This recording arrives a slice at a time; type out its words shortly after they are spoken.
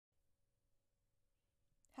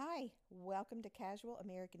Hi, welcome to Casual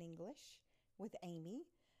American English with Amy.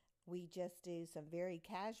 We just do some very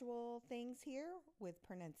casual things here with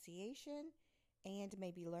pronunciation and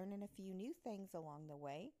maybe learning a few new things along the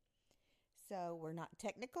way. So we're not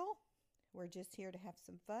technical. We're just here to have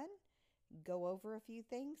some fun, go over a few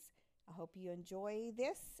things. I hope you enjoy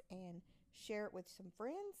this and share it with some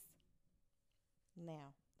friends.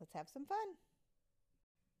 Now, let's have some fun.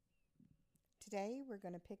 Today we're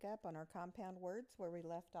going to pick up on our compound words where we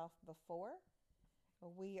left off before.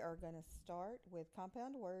 We are going to start with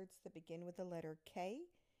compound words that begin with the letter K,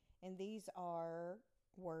 and these are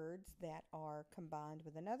words that are combined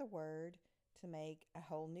with another word to make a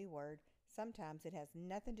whole new word. Sometimes it has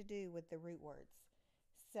nothing to do with the root words.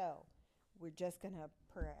 So we're just going to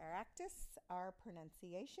practice our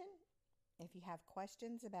pronunciation. If you have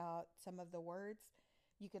questions about some of the words,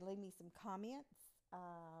 you can leave me some comments,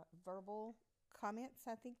 verbal comments,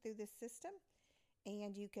 I think, through this system.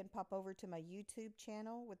 And you can pop over to my YouTube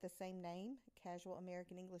channel with the same name, Casual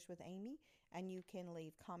American English with Amy, and you can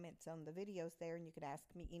leave comments on the videos there, and you can ask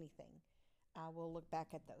me anything. I will look back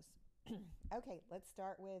at those. Okay, let's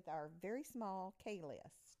start with our very small K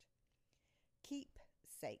list.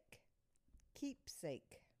 Keepsake,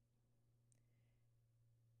 keepsake.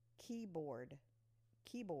 Keyboard,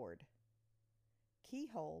 keyboard.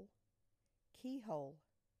 Keyhole, keyhole.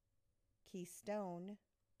 Keystone,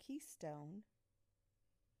 keystone.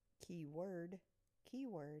 Keyword,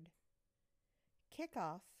 keyword.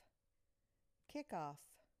 Kickoff, kickoff.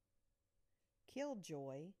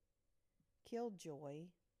 Killjoy, killjoy.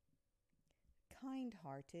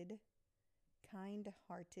 Kind-hearted,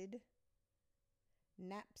 kind-hearted.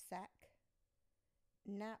 Knapsack,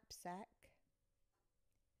 knapsack.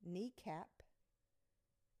 Kneecap,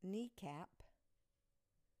 kneecap.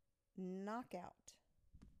 Knockout,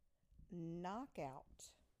 knockout.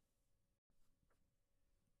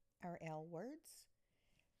 Our L words: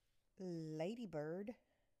 ladybird,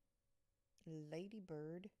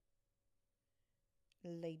 ladybird.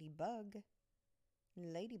 Ladybug,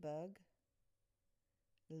 ladybug.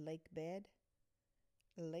 Lakebed,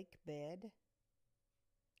 lakebed.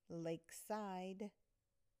 Lakeside,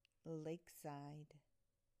 lakeside.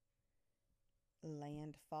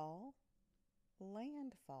 Landfall,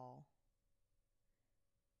 landfall.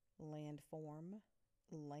 Landform,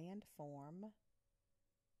 landform.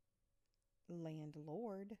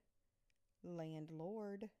 Landlord,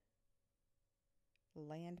 landlord.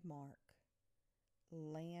 Landmark,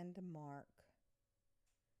 landmark.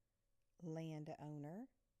 Landowner,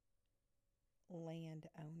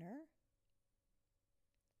 landowner.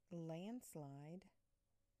 Landslide,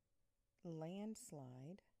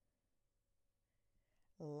 landslide.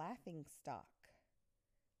 Laughingstock,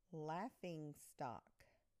 laughingstock.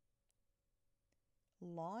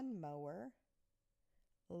 Lawnmower,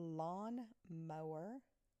 lawnmower.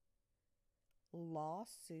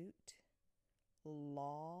 Lawsuit,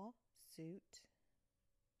 lawsuit.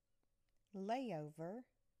 Layover,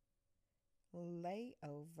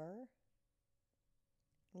 layover.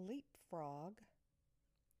 Leapfrog,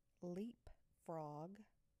 leapfrog.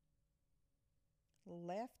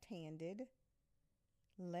 Left-handed,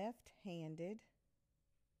 left-handed.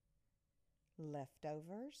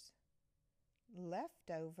 Leftovers,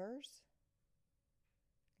 leftovers.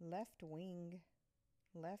 Left wing,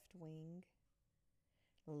 left wing.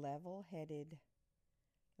 Level-headed,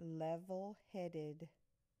 level-headed.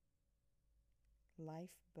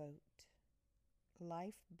 Lifeboat,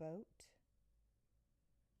 lifeboat.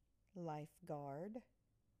 Lifeguard,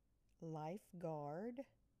 lifeguard.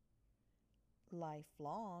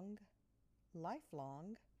 Lifelong,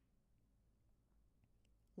 lifelong.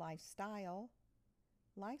 Lifestyle,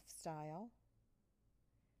 lifestyle.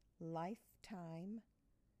 Lifetime,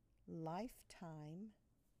 lifetime.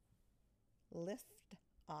 Lift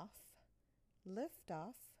off, lift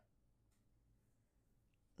off.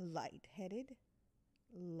 Light-headed,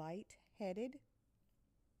 light-headed.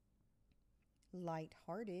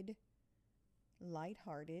 Light-hearted,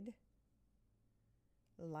 light-hearted.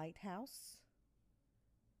 Lighthouse,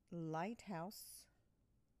 lighthouse.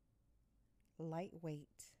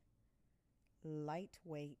 Lightweight,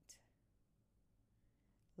 lightweight.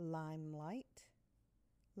 Limelight,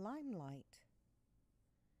 limelight.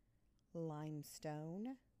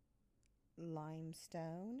 Limestone,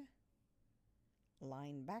 limestone.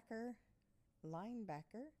 Linebacker,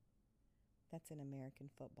 linebacker. That's in American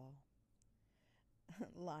football.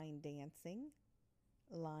 Line dancing,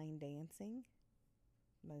 line dancing.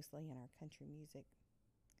 Mostly in our country music.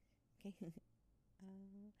 Okay.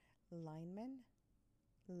 Lineman,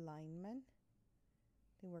 lineman.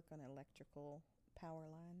 They work on electrical power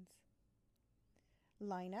lines.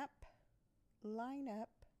 line up, line up,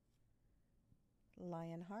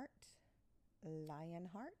 Lionheart,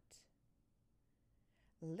 Lionheart,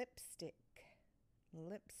 lipstick,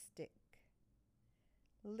 lipstick,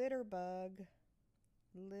 litterbug,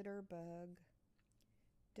 litterbug,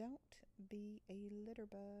 don't be a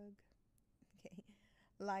litterbug. Okay,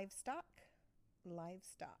 livestock,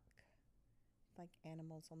 livestock, like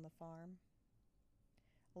animals on the farm.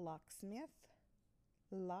 Locksmith,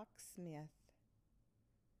 locksmith,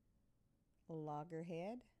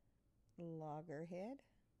 loggerhead, loggerhead,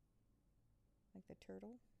 like the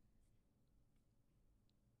turtle.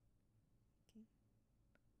 Okay.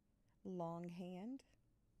 Longhand,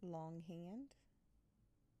 longhand,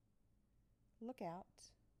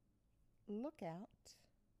 lookout, lookout,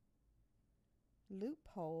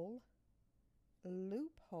 loophole,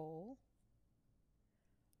 loophole,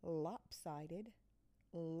 lopsided,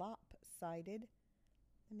 lopsided.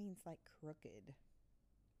 That means like crooked.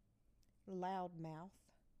 Loudmouth,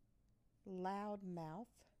 loudmouth,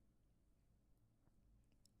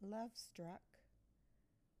 lovestruck,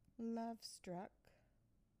 lovestruck,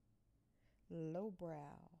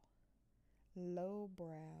 lowbrow,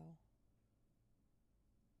 lowbrow,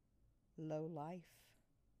 lowlife,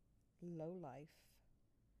 lowlife.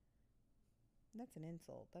 That's an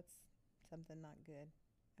insult. That's something not good.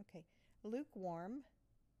 Okay, lukewarm,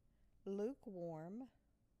 lukewarm,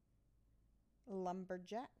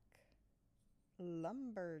 lumberjack,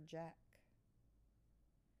 lumberjack,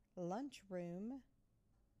 lunchroom,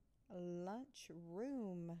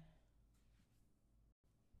 lunchroom,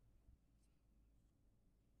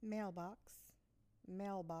 mailbox,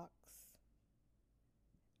 mailbox,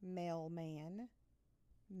 mailman,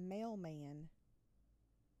 mailman,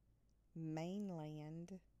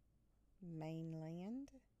 mainland, mainland,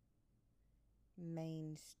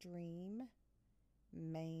 mainstream,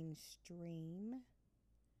 mainstream,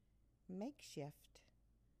 makeshift,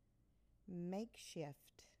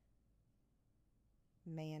 makeshift,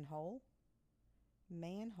 manhole,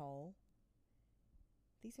 manhole.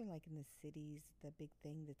 These are like in the cities, the big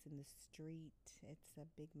thing that's in the street. It's a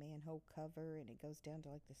big manhole cover and it goes down to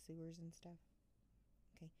like the sewers and stuff.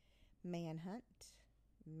 Okay. Manhunt,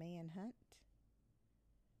 manhunt,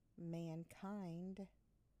 mankind,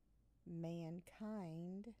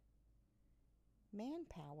 mankind,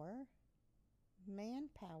 manpower,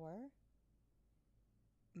 manpower,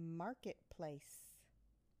 marketplace,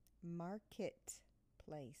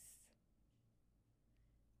 marketplace,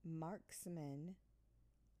 marksman,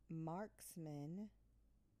 marksman,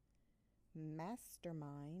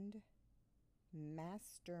 mastermind,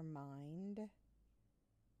 mastermind,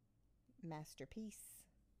 masterpiece,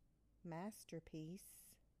 masterpiece,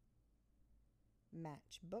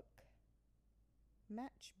 matchbook,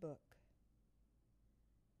 matchbook,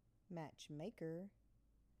 matchmaker,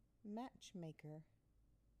 matchmaker,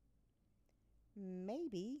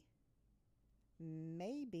 maybe,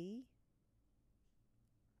 maybe,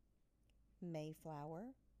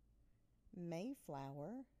 Mayflower,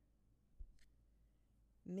 Mayflower,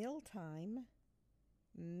 mealtime,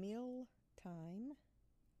 mealtime,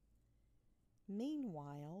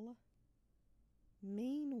 meanwhile,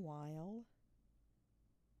 meanwhile,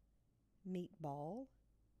 meatball,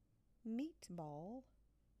 meatball,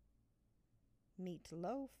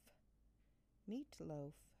 meatloaf,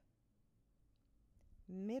 meatloaf,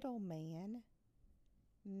 middleman,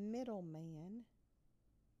 middleman,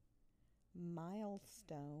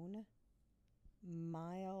 milestone,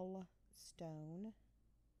 milestone,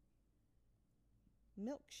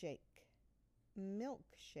 milkshake,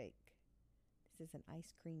 milkshake. This is an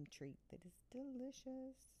ice cream treat that is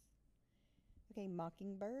delicious. Okay,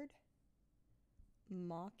 mockingbird,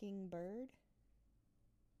 mockingbird,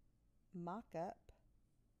 mock-up,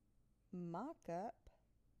 mock-up,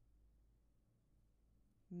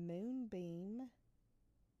 moonbeam,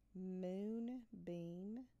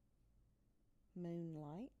 moonbeam,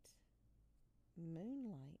 moonlight,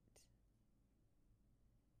 moonlight,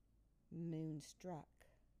 moonstruck,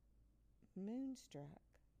 moonstruck,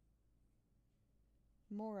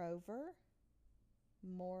 moreover,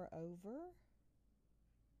 moreover,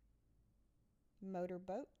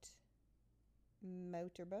 motorboat,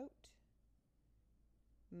 motorboat,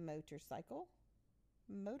 motorcycle,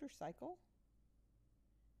 motorcycle,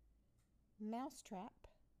 mousetrap,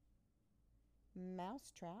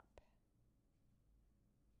 mousetrap,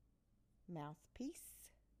 mouthpiece,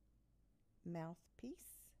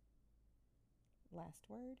 mouthpiece, last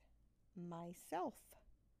word, myself,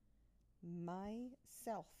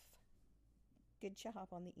 myself. Good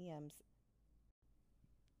job on the M's.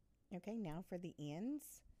 Okay, now for the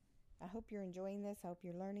N's. I hope you're enjoying this. I hope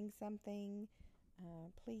you're learning something.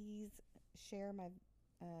 Please share my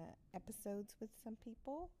episodes with some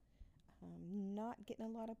people. I'm not getting a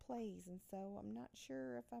lot of plays, and so I'm not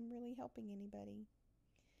sure if I'm really helping anybody.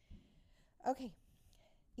 Okay,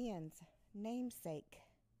 ends. Namesake,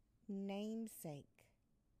 namesake.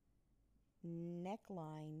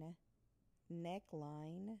 Neckline,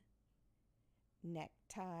 neckline.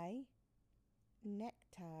 Necktie,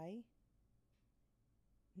 necktie.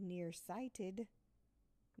 Nearsighted,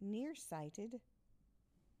 nearsighted.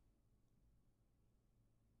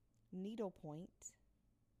 Needlepoint,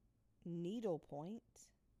 needlepoint.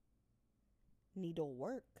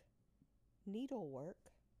 Needlework, needlework.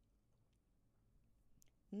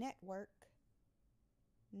 Network,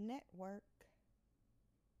 network.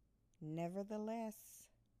 Nevertheless,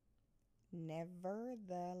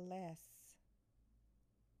 nevertheless.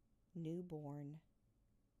 Newborn,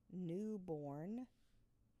 newborn.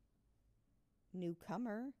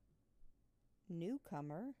 Newcomer,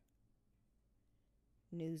 newcomer.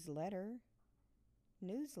 Newsletter,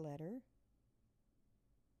 newsletter.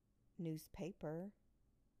 Newspaper,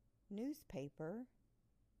 newspaper.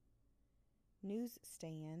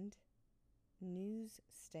 Newsstand,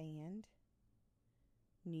 newsstand.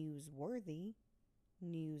 Newsworthy,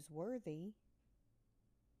 newsworthy.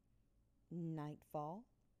 Nightfall,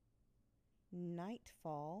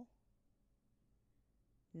 nightfall.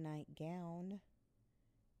 Nightgown,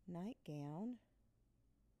 nightgown.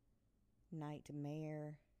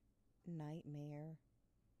 Nightmare, nightmare.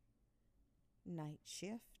 Night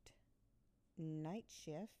shift, night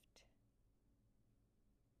shift.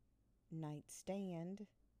 Nightstand,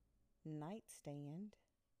 nightstand.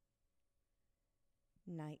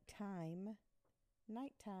 Nighttime,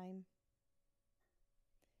 nighttime.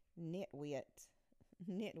 Nitwit,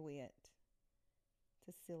 nitwit. It's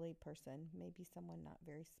a silly person, maybe someone not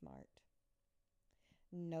very smart.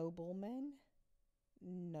 Nobleman,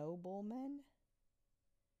 nobleman.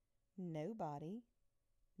 Nobody,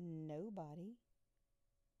 nobody.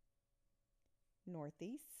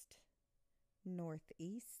 Northeast,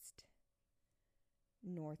 northeast.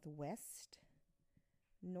 Northwest,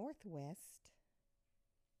 northwest.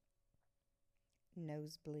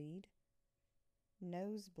 Nosebleed,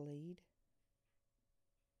 nosebleed.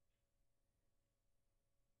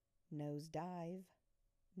 Nosedive,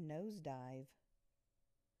 nosedive.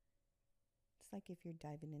 It's like if you're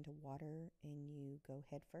diving into water and you go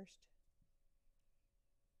head first.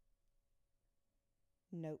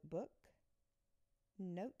 Notebook,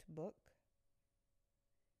 notebook.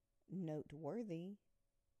 Noteworthy,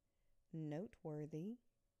 noteworthy.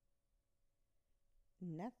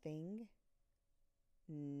 Nothing,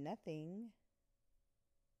 nothing.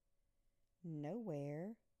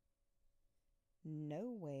 Nowhere,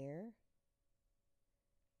 nowhere.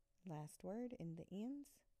 Last word in the ends.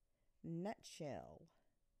 Nutshell,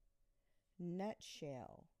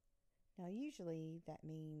 nutshell. Now usually that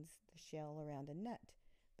means the shell around a nut,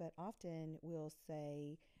 but often we'll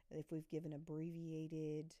say if we've given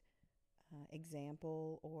abbreviated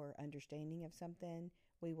example or understanding of something,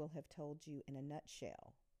 we will have told you in a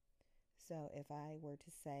nutshell. So if I were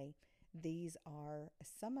to say, these are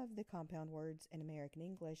some of the compound words in American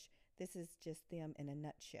English, this is just them in a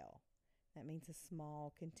nutshell. That means a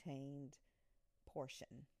small contained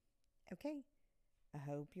portion. Okay, I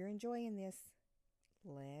hope you're enjoying this.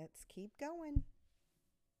 Let's keep going.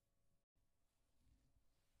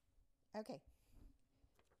 Okay,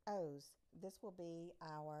 O's. This will be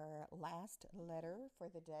our last letter for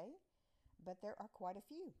the day, but there are quite a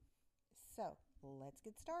few. So let's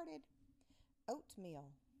get started. Oatmeal,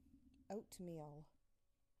 oatmeal.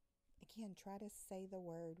 Again, try to say the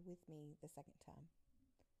word with me the second time.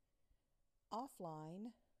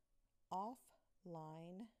 Offline,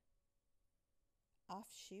 offline.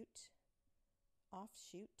 Offshoot,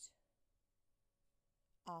 offshoot.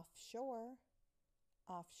 Offshore,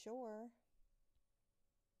 offshore.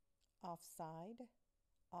 Offside,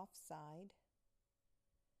 offside.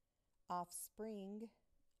 Offspring,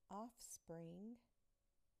 offspring.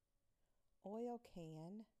 Oil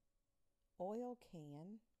can, oil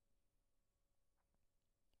can.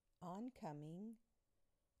 Oncoming,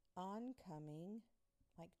 oncoming.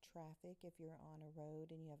 Like traffic if you're on a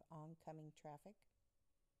road and you have oncoming traffic.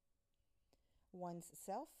 One's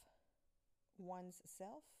self, one's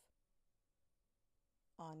self.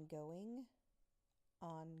 Ongoing,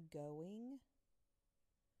 ongoing.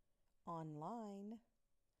 Online,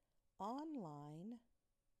 online.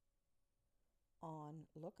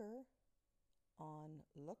 Onlooker,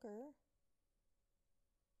 onlooker.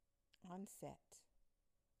 Onset,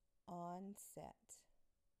 onset.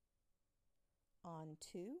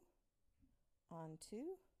 Onto,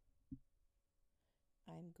 onto.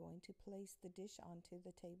 I'm going to place the dish onto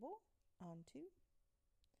the table.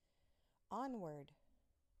 Onward,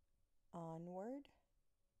 onward.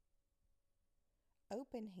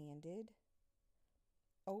 Open-handed,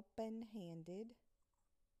 open-handed.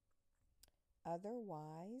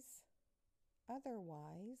 Otherwise,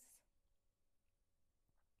 otherwise.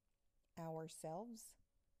 Ourselves,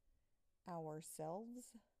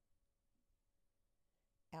 ourselves.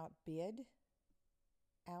 Outbid,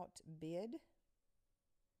 outbid.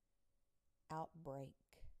 Outbreak,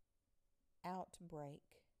 outbreak.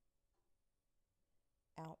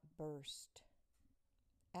 Outburst,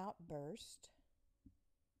 outburst.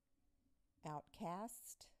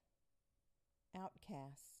 Outcast,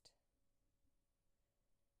 outcast.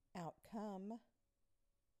 Outcome,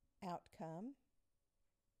 outcome.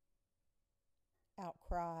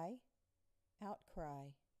 Outcry,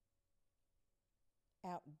 outcry.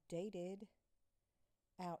 Outdated,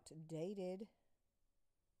 outdated.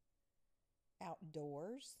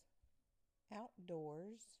 Outdoors,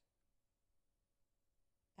 outdoors.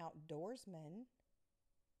 Outdoorsman,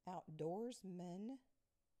 outdoorsman.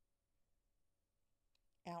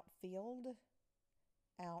 Outfield,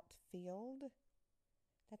 outfield.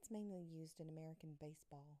 That's mainly used in American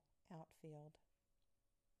baseball. Outfield.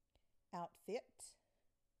 Outfit,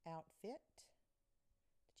 outfit.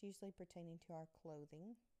 It's usually pertaining to our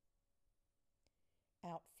clothing.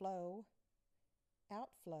 Outflow,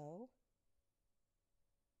 outflow.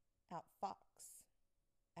 Outfox,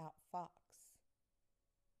 outfox.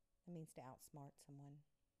 That means to outsmart someone.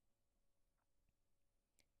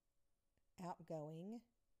 Outgoing,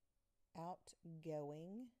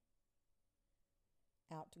 outgoing.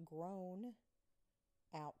 Outgrown,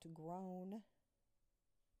 outgrown.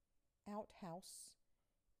 Outhouse,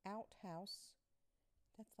 outhouse.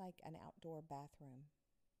 That's like an outdoor bathroom.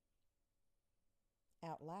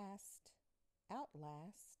 Outlast,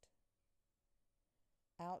 outlast.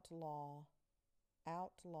 Outlaw,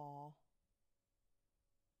 outlaw.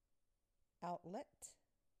 Outlet,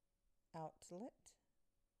 outlet.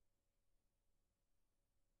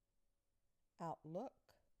 Outlook,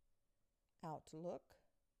 outlook.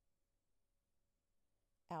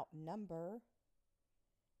 Outnumber,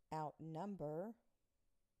 outnumber.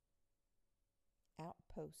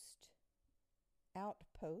 Outpost,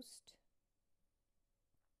 outpost.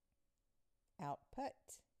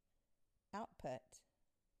 Output, output.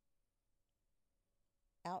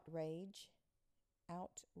 Outrage,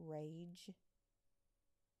 outrage.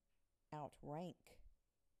 Outrank,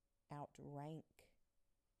 outrank.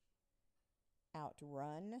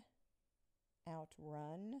 Outrun,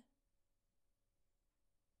 outrun.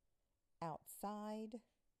 Outside,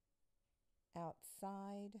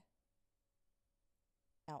 outside.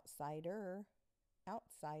 Outsider,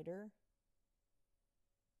 outsider.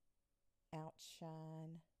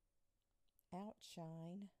 Outshine,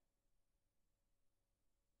 outshine.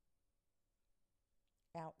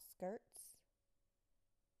 Outskirts,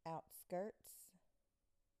 outskirts.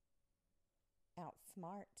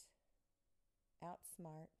 Outsmart,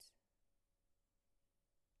 outsmart.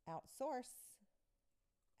 Outsource,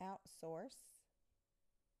 outsource.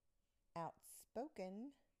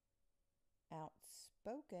 Outspoken,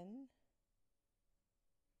 outspoken.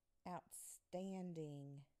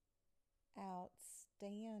 Outstanding,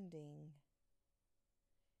 outstanding.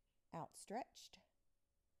 Outstretched,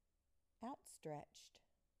 outstretched.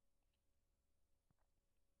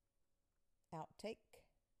 Outtake,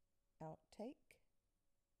 outtake.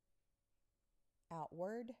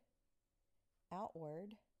 Outward,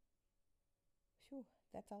 outward. Phew,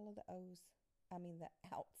 that's all of the O's. I mean the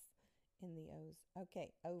outs in the O's.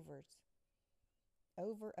 Okay, overs.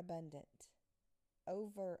 Overabundant,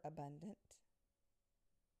 overabundant.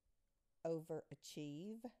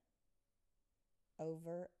 Overachieve,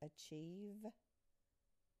 overachieve.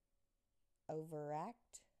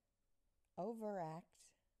 Overact, overact.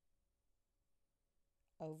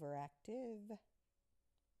 Overactive,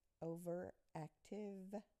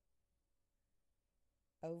 overactive.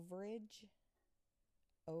 Overage,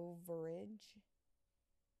 overage.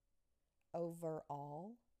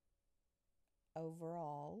 Overall,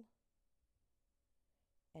 overall.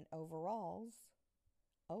 And overalls,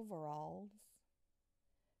 overalls.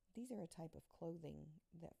 These are a type of clothing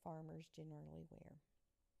that farmers generally wear.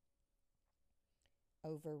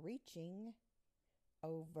 Overreaching,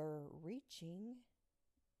 overreaching.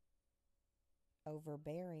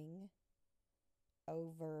 Overbearing,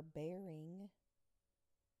 overbearing.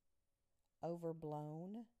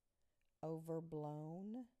 Overblown,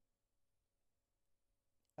 overblown.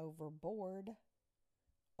 Overboard,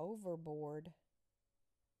 overboard.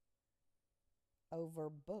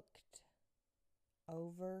 Overbooked,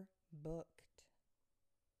 overbooked,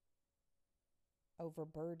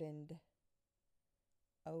 overburdened,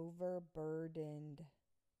 overburdened,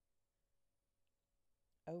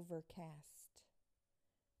 overcast,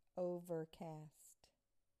 overcast.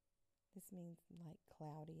 This means like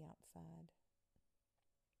cloudy outside.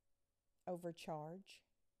 Overcharge,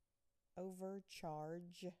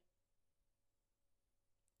 overcharge,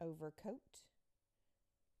 overcoat,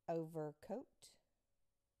 overcoat,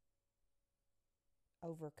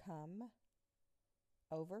 overcome,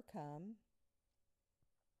 overcome,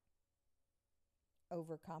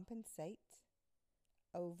 overcompensate,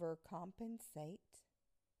 overcompensate,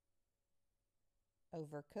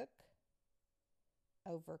 overcook,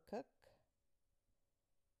 overcook,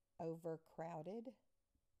 overcrowded,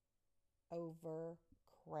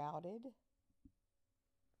 overcrowded.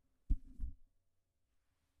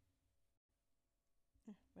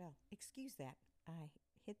 Well, excuse that. I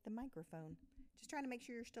hit the microphone. Just trying to make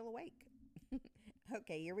sure you're still awake.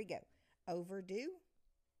 Okay, here we go. Overdue,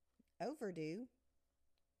 overdue,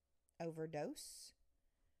 overdose,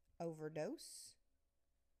 overdose,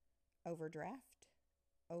 overdraft,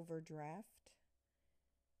 overdraft,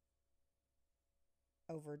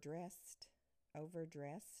 overdressed,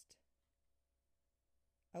 overdressed,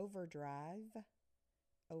 overdrive,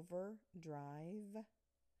 overdrive,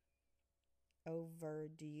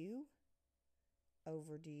 overdue,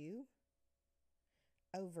 overdue,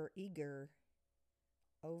 overeager,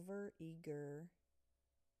 overeager,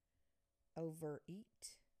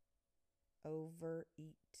 overeat,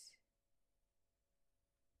 overeat,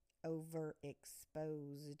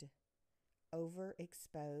 overexposed,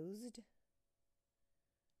 overexposed,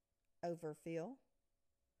 overfill,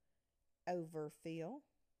 overfill,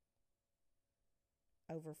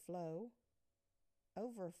 overflow,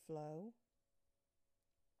 overflow,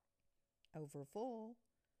 overfull,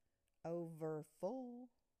 overfull,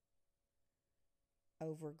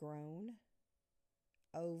 overgrown,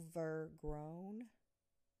 overgrown,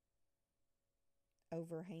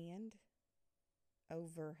 overhand,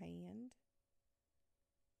 overhand,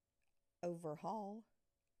 overhaul,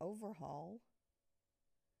 overhaul,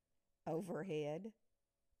 overhead,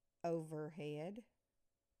 overhead,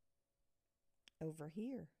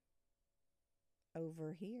 overhear,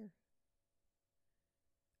 overhear,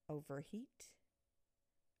 overheat,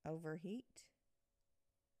 overheat,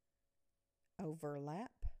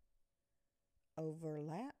 overlap,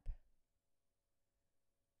 overlap,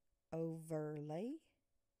 overlay,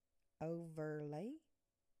 overlay,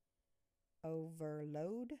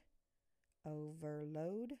 overload,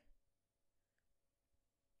 overload,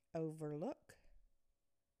 overlook,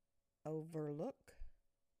 overlook,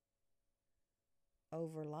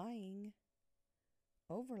 overlying,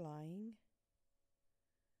 overlying,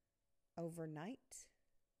 overnight,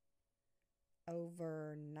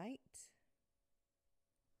 overnight,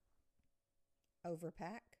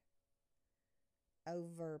 overpack,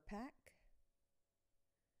 overpack,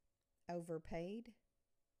 overpaid,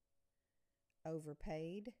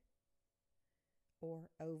 overpaid, or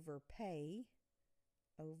overpay,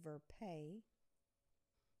 overpay,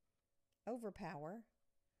 overpower,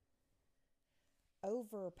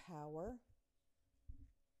 overpower,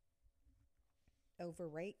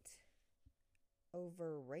 overrate,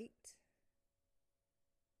 overrate,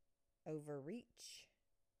 overreach,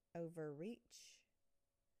 overreach,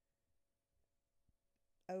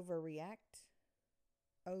 overreact,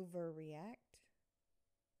 overreact,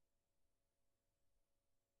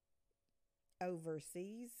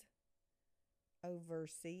 overseas,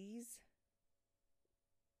 overseas,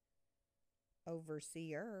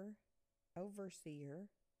 overseer, overseer,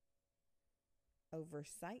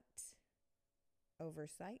 oversight,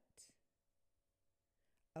 oversight,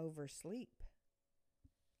 oversleep,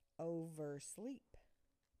 oversleep,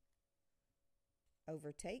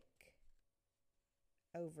 overtake,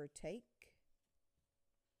 overtake,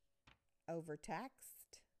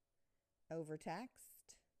 overtaxed,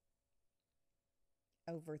 overtaxed,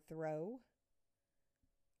 overthrow,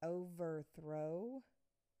 overthrow,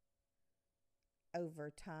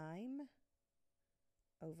 overtime,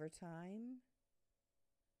 overtime,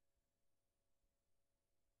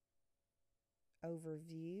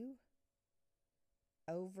 overview,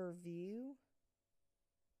 overview,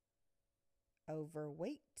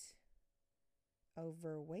 overweight,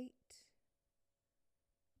 overweight,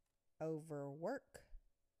 overwork,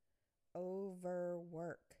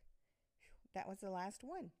 overwork. That was the last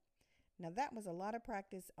one. Now that was a lot of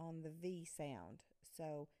practice on the V sound.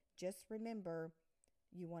 So just remember,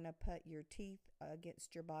 you want to put your teeth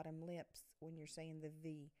against your bottom lips when you're saying the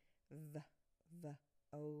V. V,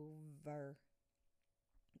 over.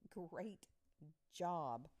 Great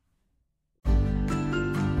job,